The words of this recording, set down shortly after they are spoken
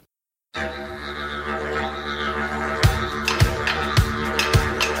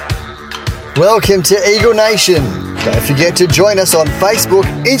Welcome to Eaglenation. Don't forget to join us on Facebook,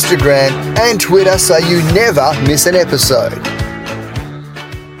 Instagram and Twitter so you never miss an episode.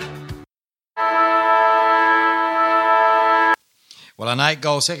 Well, an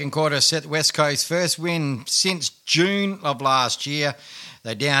 8-goal second quarter set the West Coast first win since June of last year.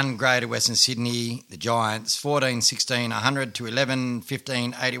 They downgraded Western Sydney, the Giants, 14-16, 100 to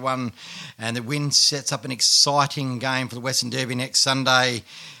 11-15, 81. And the win sets up an exciting game for the Western Derby next Sunday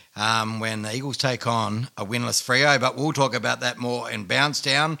when the Eagles take on a winless Freo. But we'll talk about that more in Bounce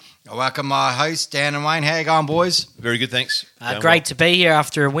Down. I welcome my hosts, Dan and Wayne. How you going, boys? Very good, thanks. Great to be here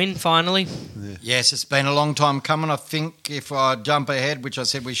after a win, finally. Yeah. Yes, it's been a long time coming. I think if I jump ahead, which I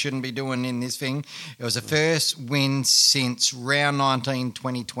said we shouldn't be doing in this thing, it was the first win since round 19,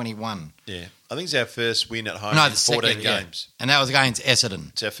 2021. Yeah, I think it's our first win at home in 14 games. Yeah. And that was against Essendon.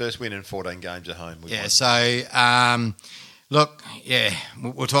 It's our first win in 14 games at home. Yeah, so, look,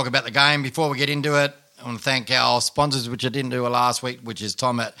 we'll talk about the game. Before we get into it, I want to thank our sponsors, which I didn't do last week, which is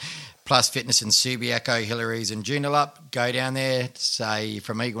Tom at Plus Fitness and Subiaco, Hillary's and Joondalup. Go down there, say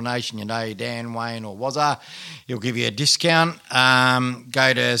from Eaglenation, you know Dan, Wayne or Wazza. He'll give you a discount.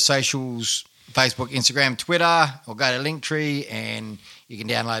 Go to socials, Facebook, Instagram, Twitter, or go to Linktree and you can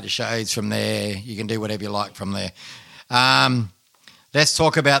download the shows from there. You can do whatever you like from there. Let's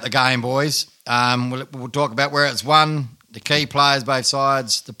talk about the game, boys. We'll talk about where it's won, the key players both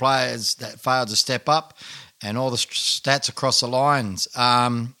sides, the players that failed to step up, and all the stats across the lines.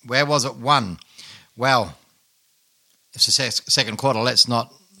 Where was it won? Well, it's the second quarter. Let's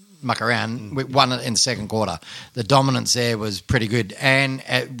not muck around. We won it in the second quarter. The dominance there was pretty good, and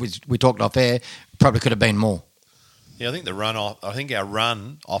we talked off air, probably could have been more. Yeah, I think our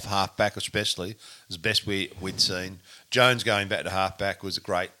run off half-back especially was the best we'd seen. Jones going back to half-back was a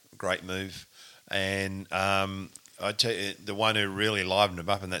great move. And I tell you, the one who really livened him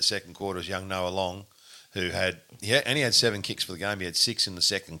up in that second quarter was young Noah Long, who had 7 kicks for the game. He had 6 in the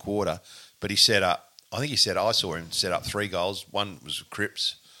second quarter, but he set up. I saw him set up 3 goals. One was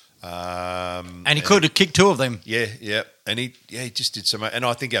Cripps, and he could have kicked 2 of them. Yeah, and he just did so much. And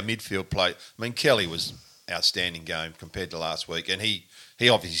I think our midfield play. I mean, Kelly was outstanding game compared to last week, and he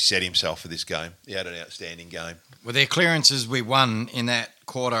obviously set himself for this game. He had an outstanding game. Well, their clearances we won in that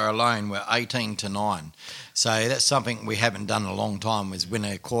quarter alone were 18-9. So that's something we haven't done in a long time, was win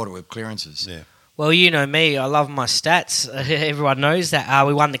a quarter with clearances. Yeah. Well, you know me, I love my stats. Everyone knows that.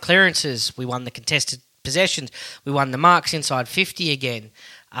 We won the clearances, we won the contested possessions, we won the marks inside 50 again.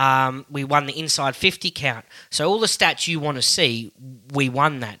 We won the inside 50 count. So all the stats you want to see, we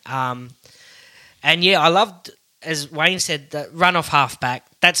won that. And yeah, I loved, as Wayne said, the run off half-back.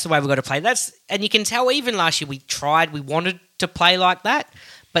 That's the way we've got to play. And you can tell even last year we wanted to play like that,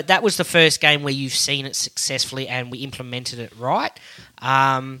 but that was the first game where you've seen it successfully and we implemented it right.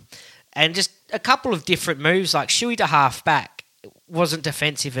 And just a couple of different moves, like Shuey to half-back wasn't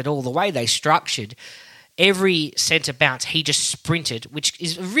defensive at all. The way they structured, every centre bounce, he just sprinted, which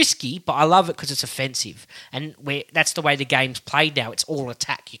is risky, but I love it because it's offensive. And that's the way the game's played now. It's all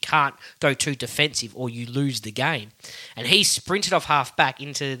attack. You can't go too defensive or you lose the game. And he sprinted off half-back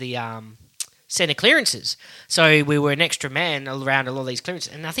into the centre clearances. So we were an extra man around a lot of these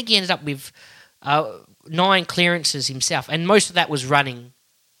clearances. And I think he ended up with 9 clearances himself. And most of that was running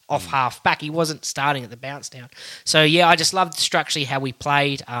off half-back. He wasn't starting at the bounce down. So, yeah, I just loved structurally how we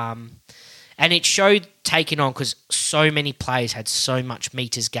played. And it showed taking on because so many players had so much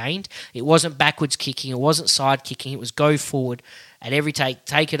metres gained. It wasn't backwards kicking. It wasn't side kicking. It was go forward at every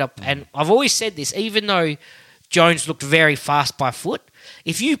take it up. And I've always said this, even though Jones looked very fast by foot,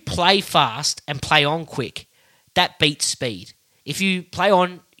 if you play fast and play on quick, that beats speed. If you play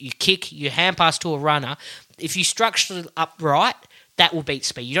on, you kick, you hand pass to a runner, if you structure it up right, that will beat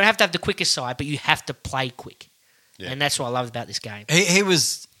speed. You don't have to have the quickest side, but you have to play quick. Yeah. And that's what I loved about this game.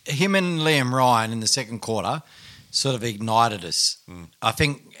 Him and Liam Ryan in the second quarter sort of ignited us. I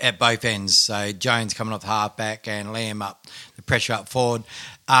think at both ends. So Jones coming off the halfback and Liam up, the pressure up forward.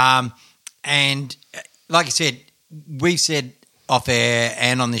 And like I said, we've said off air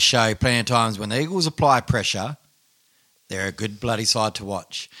and on this show plenty of times, when the Eagles apply pressure, they're a good bloody side to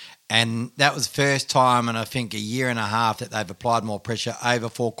watch. And that was the first time in, I think, a year and a half that they've applied more pressure over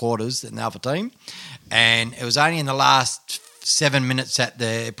 4 quarters than the other team. And it was only in the last 7 minutes that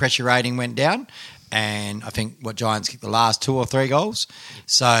the pressure rating went down. And I think Giants kicked the last 2 or 3 goals.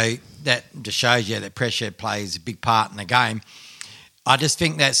 So that just shows you that pressure plays a big part in the game. I just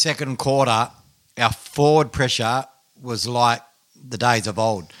think that second quarter, our forward pressure was like the days of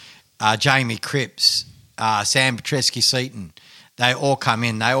old. Jamie Cripps, Sam Petrescu-Seaton, they all come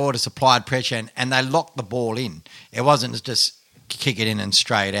in. They all just applied pressure and they locked the ball in. It wasn't just kick it in and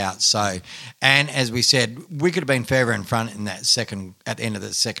straight out. So, and as we said, we could have been further in front in that at the end of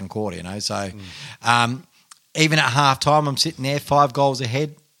the second quarter, you know. So, even at halftime, I'm sitting there 5 goals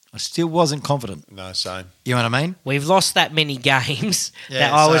ahead. I still wasn't confident. No, same. You know what I mean? We've lost that many games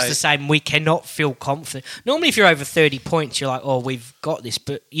that I was the same. We cannot feel confident. Normally, if you're over 30 points, you're like, oh, we've got this.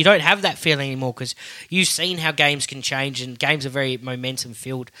 But you don't have that feeling anymore because you've seen how games can change and games are very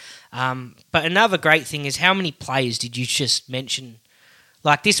momentum-filled. But another great thing is how many players did you just mention?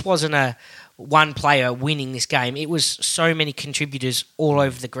 Like, this wasn't a one player winning this game. It was so many contributors all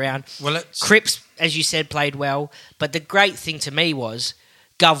over the ground. Well, Cripps, as you said, played well. But the great thing to me was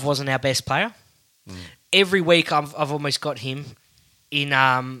Gov wasn't our best player. Every week I've almost got him in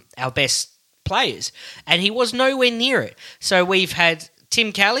our best players, and he was nowhere near it. So we've had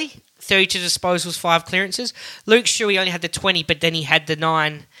Tim Kelly, 32 disposals, 5 clearances. Luke Shuey only had the 20, but then he had the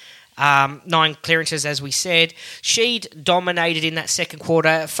 9 clearances, as we said. Sheed dominated in that second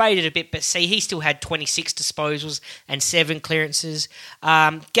quarter, faded a bit, but see, he still had 26 disposals and 7 clearances.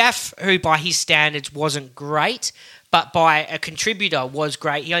 Gaff, who by his standards wasn't great, but by a contributor was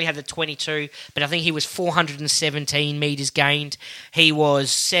great. He only had the 22, but I think he was 417 metres gained. He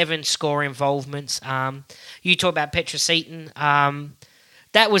was 7 score involvements. You talk about Petra Seaton.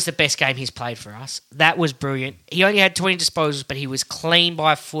 That was the best game he's played for us. That was brilliant. He only had 20 disposals, but he was clean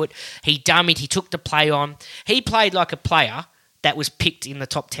by foot. He dummied. He took the play on. He played like a player that was picked in the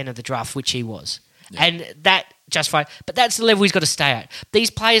top 10 of the draft, which he was. Yeah. And that justified. But that's the level he's got to stay at. These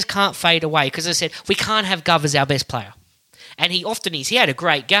players can't fade away because, as I said, we can't have Gov as our best player. And he often is. He had a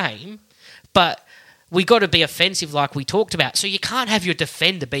great game, but we got to be offensive like we talked about. So you can't have your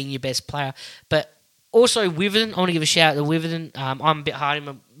defender being your best player. But also, Witherden, I want to give a shout out to Witherden. I'm a bit hard on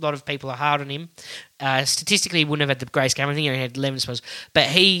him. A lot of people are hard on him. Statistically, he wouldn't have had the greatest game. I think he only had 11 disposals. But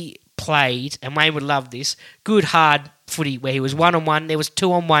he played, and Wayne would love this, good, hard footy where he was 1-on-1. There was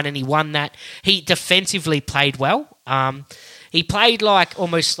 2-on-1, and he won that. He defensively played well. He played like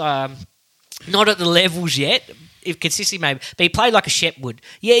almost not at the levels yet, if consistently maybe, but he played like a Shep would.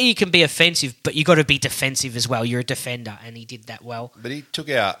 Yeah, you can be offensive, but you got to be defensive as well. You're a defender, and he did that well. But he took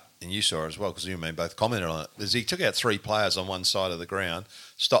out, and you saw it as well, because you and me both commented on it, is he took out 3 players on one side of the ground,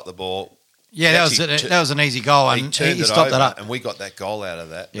 stopped the ball. Yeah, that was an easy goal, and he stopped that up. And we got that goal out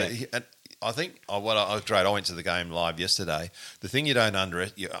of that. Yeah. And I think, I went to the game live yesterday. The thing you don't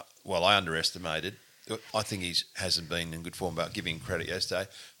I underestimated, I think he hasn't been in good form, about giving credit yesterday.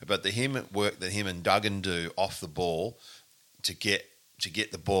 But the work that him and Duggan do off the ball to get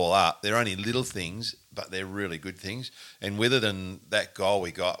the ball up, they're only little things, but they're really good things. And Witherden, that goal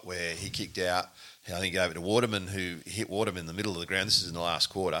we got where he kicked out, I think he gave it to Waterman, who hit Waterman in the middle of the ground. This is in the last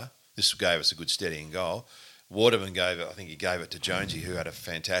quarter. This gave us a good steadying goal. Waterman gave it to Jonesy, who had a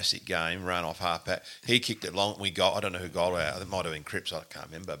fantastic game, ran off half-back. He kicked it long. I don't know who goaled out. It might have been Cripps, I can't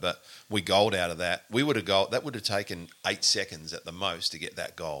remember. But we goaled out of that. That would have taken 8 seconds at the most to get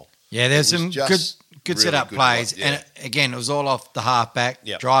that goal. Yeah, there's some good really set-up plays. Yeah. And again, it was all off the half-back,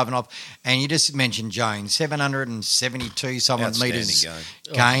 driving off. And you just mentioned Jones, 772 metres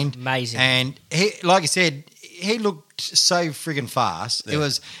gained. Amazing. And he, like I said, he looked so friggin' fast. Yeah. It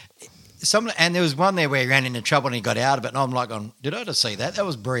was... And there was one there where he ran into trouble and he got out of it, and I'm like, did I just see that? That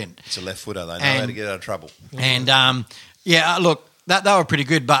was brilliant. It's a left footer. They know how to get out of trouble. And, look, they were pretty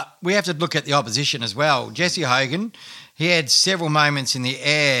good, but we have to look at the opposition as well. Jesse Hogan, he had several moments in the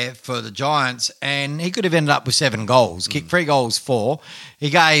air for the Giants, and he could have ended up with 7 goals. Kicked 3 goals, 4.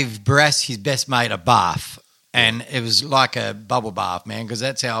 He gave Barras, his best mate, a bath. And it was like a bubble bath, man, because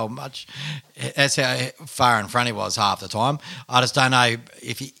that's how far in front he was half the time. I just don't know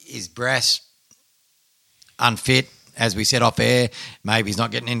if is Brass unfit, as we said off air. Maybe he's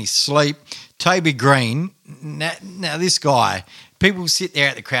not getting any sleep. Toby Green, now this guy, people sit there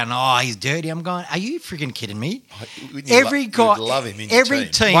at the crowd and, he's dirty. I'm going, are you freaking kidding me? Every guy, love him in every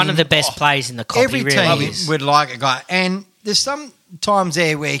team. One of the best plays in the comp. Every team would like a guy. And there's some times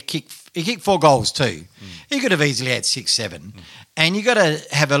there where he kicked 4 goals too. He could have easily had 6, 7. And you got to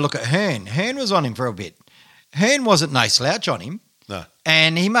have a look at Hearn. Hearn was on him for a bit. Hearn wasn't no slouch on him. No.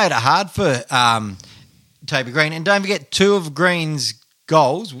 And he made it hard for Toby Green. And don't forget 2 of Green's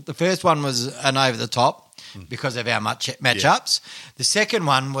goals. The first one was an over the top because of our matchups. The second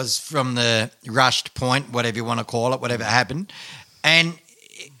one was from the rushed point, whatever you want to call it, whatever happened. And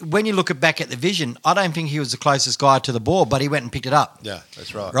when you look back at the vision, I don't think he was the closest guy to the ball, but he went and picked it up. Yeah,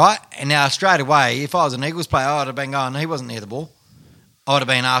 that's right. Right? And now straight away, if I was an Eagles player, I would have been going, he wasn't near the ball. I would have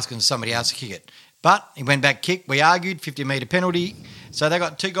been asking somebody else to kick it. But he went back, kicked. We argued, 50-metre penalty. So they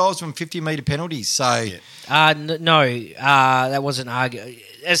got 2 goals from 50-metre penalties. So that wasn't argued.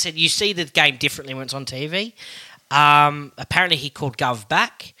 As I said, you see the game differently when it's on TV. Apparently he called Gov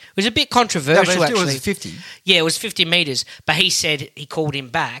back. It was a bit controversial, it actually. was 50. Yeah, it was 50 metres, but he said he called him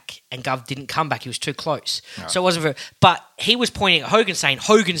back and Gov didn't come back. He was too close. Right. So it wasn't very... But he was pointing at Hogan saying,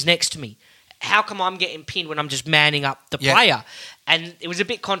 Hogan's next to me. How come I'm getting pinned when I'm just manning up the player? And it was a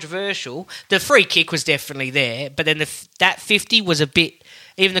bit controversial. The free kick was definitely there, but then that 50 was a bit...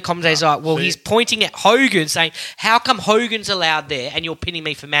 Even the commentators are like, well, he's pointing at Hogan saying, how come Hogan's allowed there and you're pinning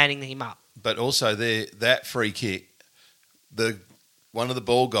me for manning him up? But also that free kick, one of the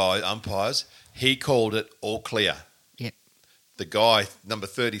ball guy umpires, he called it all clear. Yep. The guy, number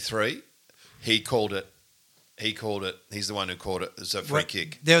 33, he called it. He's the one who called it as a free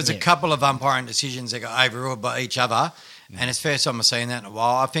kick. There was a couple of umpiring decisions that got overruled by each other, and it's the first time I've seen that in a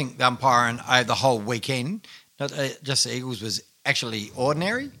while. I think the umpiring over the whole weekend, not just the Eagles, was actually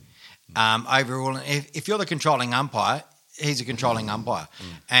ordinary. Overruling. If you're the controlling umpire, he's a controlling umpire.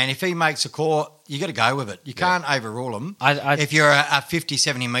 And if he makes a call, you got to go with it. You can't overrule him if you're 50,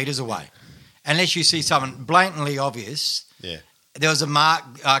 70 metres away. Unless you see someone blatantly obvious. Yeah. There was a mark,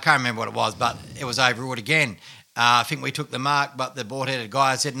 I can't remember what it was, but it was overruled again. I think we took the mark, but the board-headed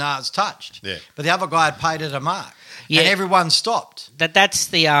guy said, no, it's touched. Yeah. But the other guy had paid it a mark. Yeah. And everyone stopped. That's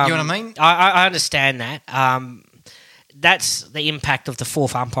the... you know what I mean? I understand that. That's the impact of the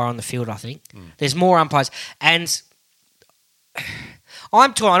fourth umpire on the field, I think. There's more umpires. And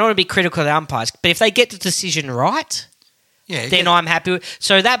I'm torn. I don't want to be critical of the umpires, but if they get the decision right... then I'm happy with.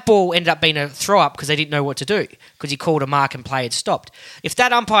 So that ball ended up being a throw-up because they didn't know what to do because he called a mark and play had stopped. If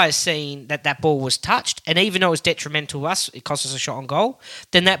that umpire's seen that ball was touched, and even though it was detrimental to us, it cost us a shot on goal,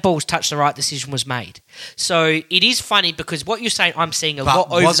 then that ball was touched, the right decision was made. So it is funny because what you're saying, I'm seeing a lot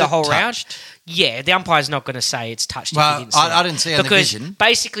over the whole round. Yeah, the umpire's not going to say it's touched if he didn't see it. I didn't see it on the vision. Because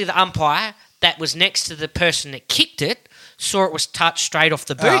basically the umpire that was next to the person that kicked it saw it was touched straight off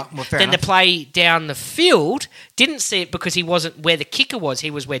the boot. Then the play down the field didn't see it because he wasn't where the kicker was.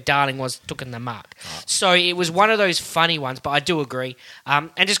 He was where Darling was, took in the mark. So it was one of those funny ones, but I do agree. And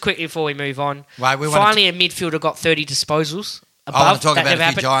just quickly before we move on, finally a midfielder got 30 disposals. Above. I want to talk about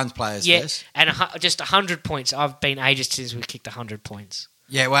a few Giants players first. And just 100 points. I've been ages since we kicked 100 points.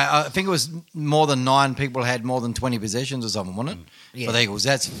 Yeah, well, I think it was more than 9 people had more than 20 possessions or something, wasn't it? For the Eagles.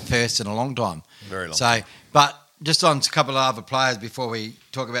 That's first in a long time. Very long. So, but just on a couple of other players before we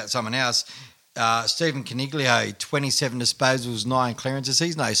talk about someone else, Stephen Caniglio, 27 disposals, 9 clearances.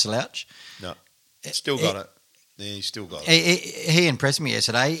 He's no slouch. No, still got it. Yeah, he's still got it. He impressed me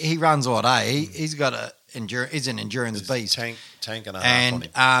yesterday. He runs all day. He's got he's an endurance beast. Tank and a half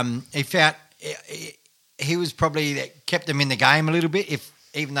on him. He found he was probably kept them in the game a little bit.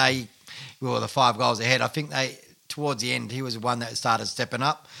 Even though we were the 5 goals ahead, I think towards the end he was the one that started stepping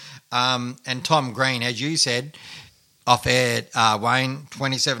up. And Tom Green, as you said, off air, Wayne,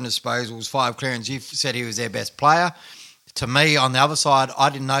 27 disposals, 5 clearances. You said he was their best player. To me, on the other side, I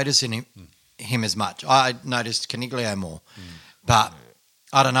didn't notice him as much. I noticed Caniglio more. But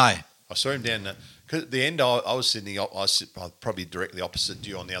I don't know. I saw him down because at the end I was sitting, I was probably directly opposite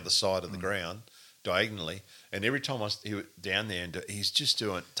you on the other side of the ground, diagonally. And every time he was down there, and he's just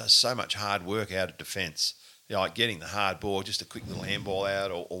does so much hard work out of defence. Like getting the hard ball, just a quick little handball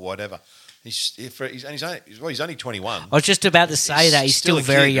out or whatever. He's only 21. I was just about to say that he's still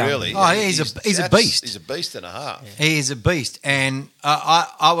very young. Really. Oh, he's a beast. He's a beast and a half. Yeah. He is a beast, and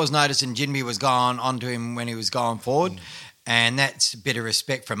I was noticing Jinby was going onto him when he was going forward, and that's a bit of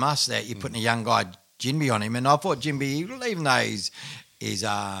respect from us that you're putting a young guy Jinby on him. And I thought Jinby, even though his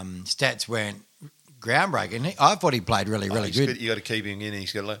stats weren't groundbreaking, I thought he played really good. You got to keep him in.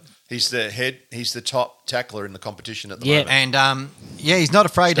 He's the top tackler in the competition at the moment. And he's not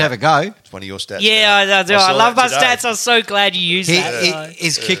afraid to have a go. It's one of your stats. Yeah, I love my stats. I'm so glad you used that.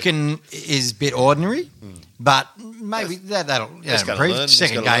 His kicking is a bit ordinary, but maybe that'll improve.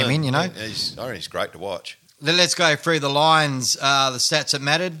 Second game in, you know. I think he's great to watch. Let's go through the lines, the stats that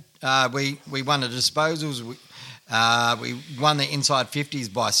mattered. We won the disposals. We won the inside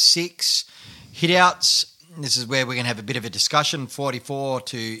 50s by 6. Hit-outs, this is where we're going to have a bit of a discussion, 44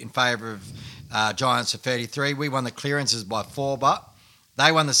 in favour of Giants of 33. We won the clearances by 4, but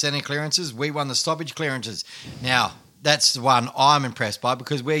they won the centre clearances. We won the stoppage clearances. Now, that's the one I'm impressed by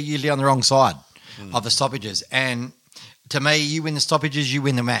because we're usually on the wrong side of the stoppages. And to me, you win the stoppages, you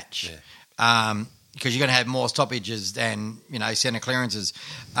win the match. Yeah. Because you're going to have more stoppages than, centre clearances.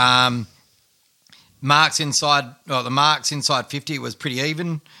 The marks inside 50 was pretty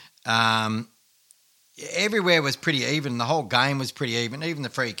even. Everywhere was pretty even. The whole game was pretty even. Even the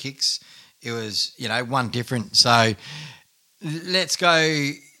free kicks, it was, one different. So let's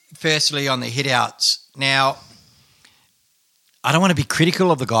go firstly on the hit-outs. Now, I don't want to be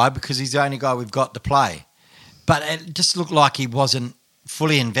critical of the guy because he's the only guy we've got to play. But it just looked like he wasn't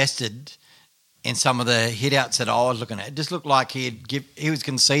fully invested in some of the hit-outs that I was looking at. It just looked like he was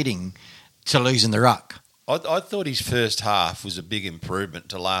conceding to losing the ruck. I thought his first half was a big improvement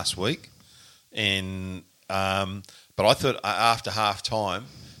to last week, and but I thought after half time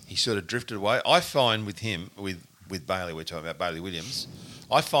he sort of drifted away. I find with him, with Bailey, we're talking about Bailey Williams,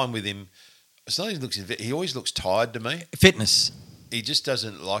 I find with him, it's not he always looks tired to me. Fitness. He just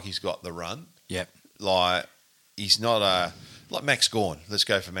doesn't like he's got the run. Yep. Like he's not like Max Gawn. Let's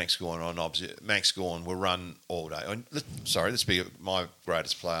go for Max Gawn on opposite. Max Gawn will run all day. Let's be my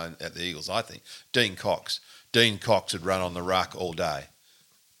greatest player at the Eagles, I think. Dean Cox. Dean Cox would run on the ruck all day.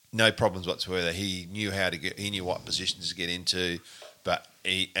 No problems whatsoever. He knew he knew what positions to get into. But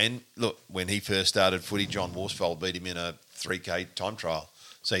when he first started footy, John Worsfold beat him in a 3K time trial.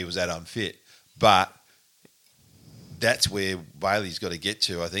 So he was that unfit. But that's where Bailey's got to get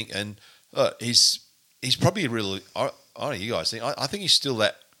to, I think. And he's probably really, I don't know you guys think, I think he's still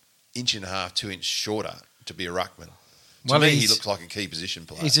that 1.5 inches, 2 inches shorter to be a ruckman. To me, he looks like a key position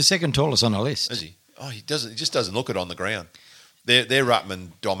player. He's the second tallest on the list. Is he? Oh, he just doesn't look it on the ground. Their ruckman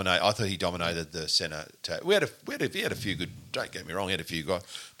dominate. I thought he dominated the centre. He had a few good. Don't get me wrong, he had a few guys,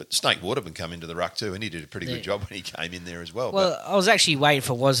 but Snake Waterman come into the ruck too, and he did a pretty good job when he came in there as well. Well, I was actually waiting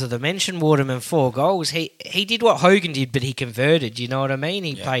for was the mention Waterman 4 goals. He did what Hogan did, but he converted. You know what I mean?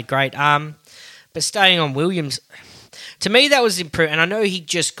 He played great. But staying on Williams. To me, that was improved, and I know he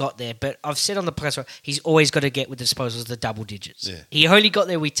just got there, but I've said on the press, he's always got to get with disposals the double digits. Yeah. He only got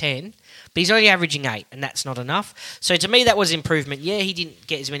there with 10, but he's only averaging 8, and that's not enough. So to me, that was improvement. Yeah, he didn't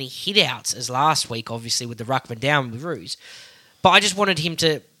get as many hit-outs as last week, obviously, with the ruckman down with Roos, but I just wanted him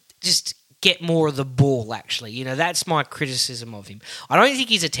to just get more of the ball, actually. You know, that's my criticism of him. I don't think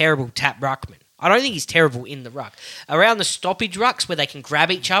he's a terrible tap ruckman. I don't think he's terrible in the ruck. Around the stoppage rucks where they can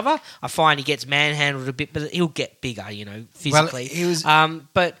grab each other, I find he gets manhandled a bit, but he'll get bigger, physically.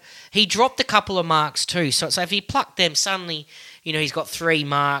 But he dropped a couple of marks too. So if he plucked them, suddenly, he's got 3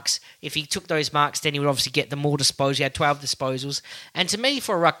 marks. If he took those marks, then he would obviously get the more disposals. He had 12 disposals. And to me,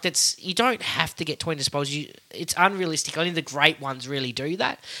 for a ruck, you don't have to get 20 disposals. It's unrealistic. Only the great ones really do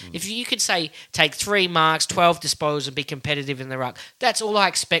that. If you could say, take 3 marks, 12 disposals, and be competitive in the ruck, that's all I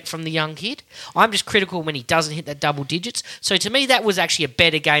expect from the young kid. I'm just critical when he doesn't hit that double digits. So to me, that was actually a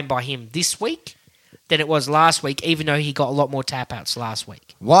better game by him this week than it was last week, even though he got a lot more tap-outs last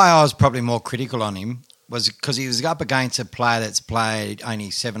week. Why I was probably more critical on him was because he was up against a player that's played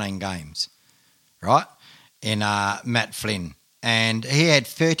only 17 games, right, in Matt Flynn. And he had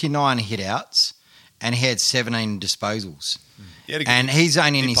 39 hit-outs and he had 17 disposals. And he's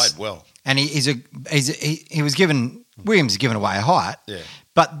only in his... He played well. And he was given... Williams is given away a height. Yeah.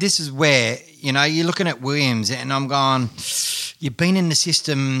 But this is where, you're looking at Williams and I'm going... You've been in the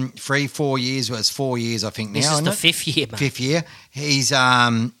system 3-4 years. Well, it's 4 years, I think, now, This is the 5th year, mate. 5th year. He's...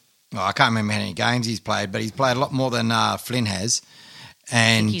 Well, I can't remember how many games he's played, but he's played a lot more than Flynn has.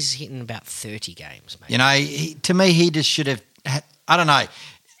 And I think he's hitting about 30 games, mate. To me, he just should have... I don't know.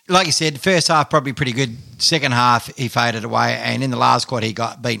 Like you said, first half probably pretty good. Second half, he faded away. And in the last quarter, he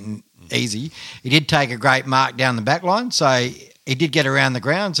got beaten easy. He did take a great mark down the back line, so he did get around the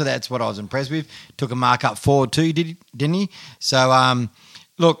ground, so that's what I was impressed with. Took a mark up forward too, didn't he? So,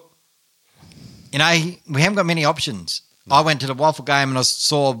 look, we haven't got many options. No. I went to the Waffle game and I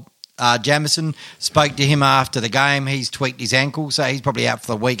saw... Jamison, spoke to him after the game. He's tweaked his ankle, so he's probably out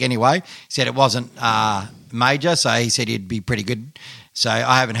for the week anyway. He said it wasn't major, so he said he'd be pretty good. So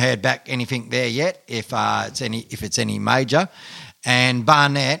I haven't heard back anything there yet, if it's any major. And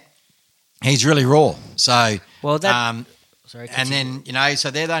Barnett, he's really raw. So sorry, and then so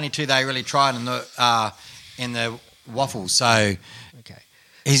they're the only two they really tried in the Waffles. So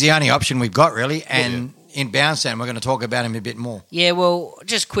he's the only option we've got really, and. In Bouncedown, we're going to talk about him a bit more. Yeah, well,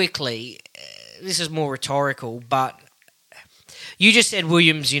 just quickly, this is more rhetorical, but you just said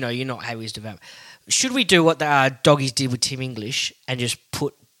Williams, you're not happy with his development. Should we do what the Doggies did with Tim English and just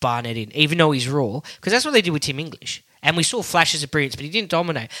put Barnett in, even though he's raw? Because that's what they did with Tim English. And we saw flashes of brilliance, but he didn't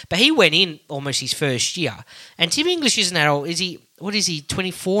dominate. But he went in almost his first year. And Tim English isn't that old. What is he,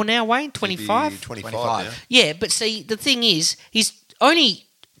 24 now, Wayne? 25? 25. Yeah, but see, the thing is, he's only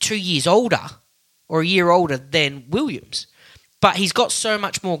 2 years older or a year older than Williams. But he's got so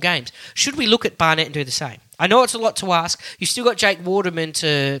much more games. Should we look at Barnett and do the same? I know it's a lot to ask. You've still got Jake Waterman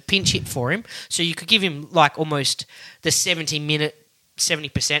to pinch hit for him, so you could give him like almost the 70-minute,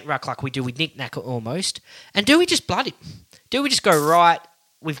 70% ruck like we do with Nick Nack almost. And do we just blood him? Do we just go, right,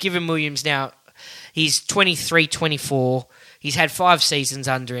 we've given Williams now, he's 23, 24, He's had 5 seasons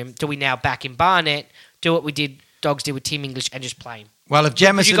under him. Do we now back him Barnett, do what Dogs did with Tim English and just play him? Well, if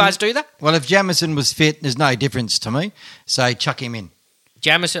Jamison, would you guys do that? Well, if Jamison was fit, there's no difference to me. So chuck him in.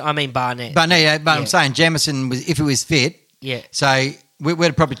 Barnett. But I'm saying Jamison was, if he was fit. Yeah. So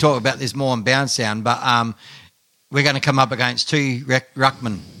we'd probably talk about this more on Bounce Sound, but we're going to come up against 2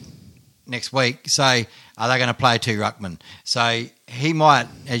 ruckmen next week. So are they going to play 2 ruckmen? So he might,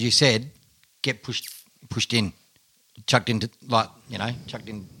 as you said, get pushed in, chucked into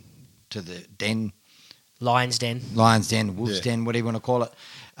the den. Lion's Den, Wolves Den, whatever you want to call it.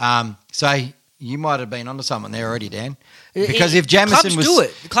 So you might have been onto something there already, Dan. Because if Jamison was...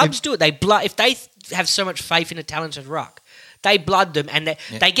 Clubs do it. If they have so much faith in a talented ruck, they blood them and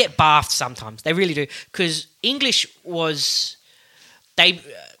they get bathed sometimes. They really do. Because English was... They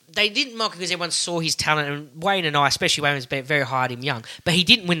didn't mock it because everyone saw his talent. And Wayne and I, especially Wayne, was very hard him young. But he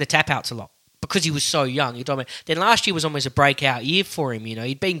didn't win the tap-outs a lot because he was so young. Then last year was almost a breakout year for him.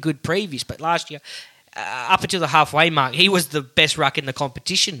 He'd been good previous, but last year... up until the halfway mark, he was the best ruck in the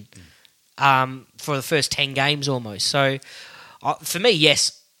competition for the first 10 games almost. So, for me,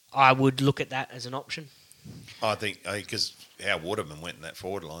 yes, I would look at that as an option. I think because how Waterman went in that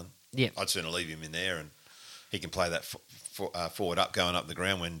forward line, I'd sooner leave him in there and he can play that forward up, going up the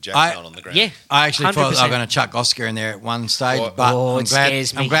ground when Jack's not on the ground. Yeah, I actually 100%. thought they were going to chuck Oscar in there at one stage, but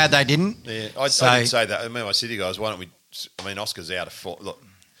scares me. I'm glad they didn't. Yeah, I didn't say that. I remember I said to you guys, why don't we... I mean, Oscar's out of 4. Look,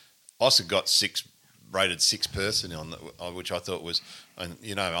 Oscar got rated 6th person on which I thought was, and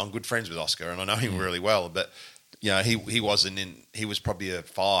I'm good friends with Oscar and I know him really well, but he wasn't in. He was probably a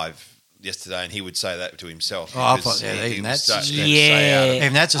 5 yesterday, and he would say that to himself. I thought even that's a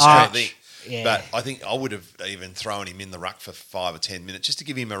stretch. Yeah. But I think I would have even thrown him in the ruck for 5 or 10 minutes just to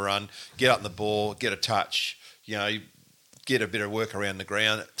give him a run, get up in the ball, get a touch, get a bit of work around the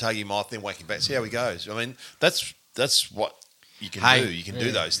ground, tug him off, then whack him back, see how he goes. I mean, that's what you can do. You can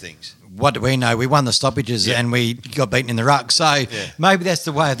do those things. What do we know? We won the stoppages and we got beaten in the ruck. So maybe that's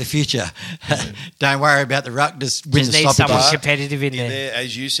the way of the future. Don't worry about the ruck. Just win the stoppages. Someone competitive in there.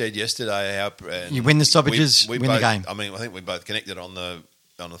 As you said yesterday, you win the stoppages, win the game. I mean, I think we both connected on the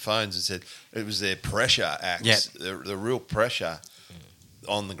phones and said it was their pressure acts, the real pressure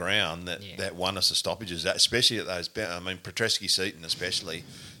on the ground that won us the stoppages. Especially at those. I mean, Petreski-Seaton especially,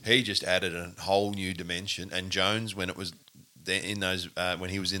 he just added a whole new dimension. And Jones, when it was in those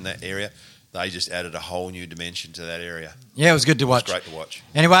when he was in that area, they just added a whole new dimension to that area. Yeah, it was good to watch. It was great to watch.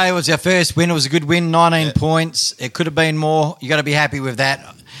 Anyway, it was our first win. It was a good win, 19 points. It could have been more. You got to be happy with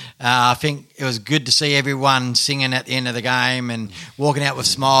that. I think it was good to see everyone singing at the end of the game and walking out with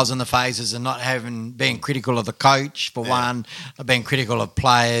smiles on the faces and not being critical of the coach for one, being critical of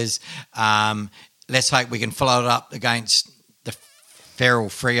players. Let's hope we can follow it up against the Feral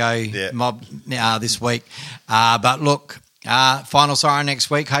Freo mob this week. But look. Final siren next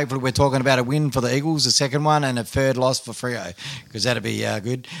week. Hopefully we're talking about a win for the Eagles, the second one, and a third loss for Freo, because that'll be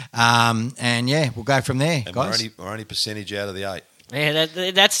good. We'll go from there, and guys. We're only percentage out of the 8. Yeah,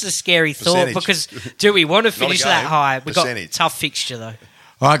 that's the scary thought, because do we want to finish that high? We've got a tough fixture, though.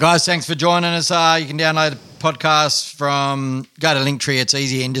 All right, guys, thanks for joining us. You can download the podcast go to Linktree. It's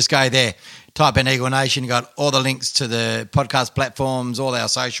easy, and just go there. Type in Eaglenation. You got all the links to the podcast platforms, all our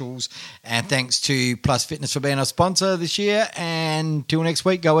socials, and thanks to Plus Fitness for being our sponsor this year. And till next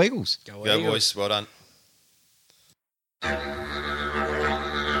week, go Eagles. Go boys. Well done.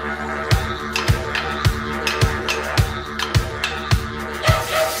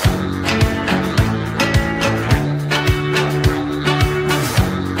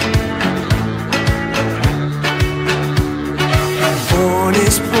 Born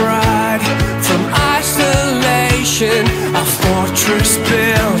is pride from isolation, a fortress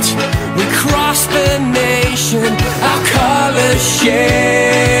built, we cross the nation, our colors share.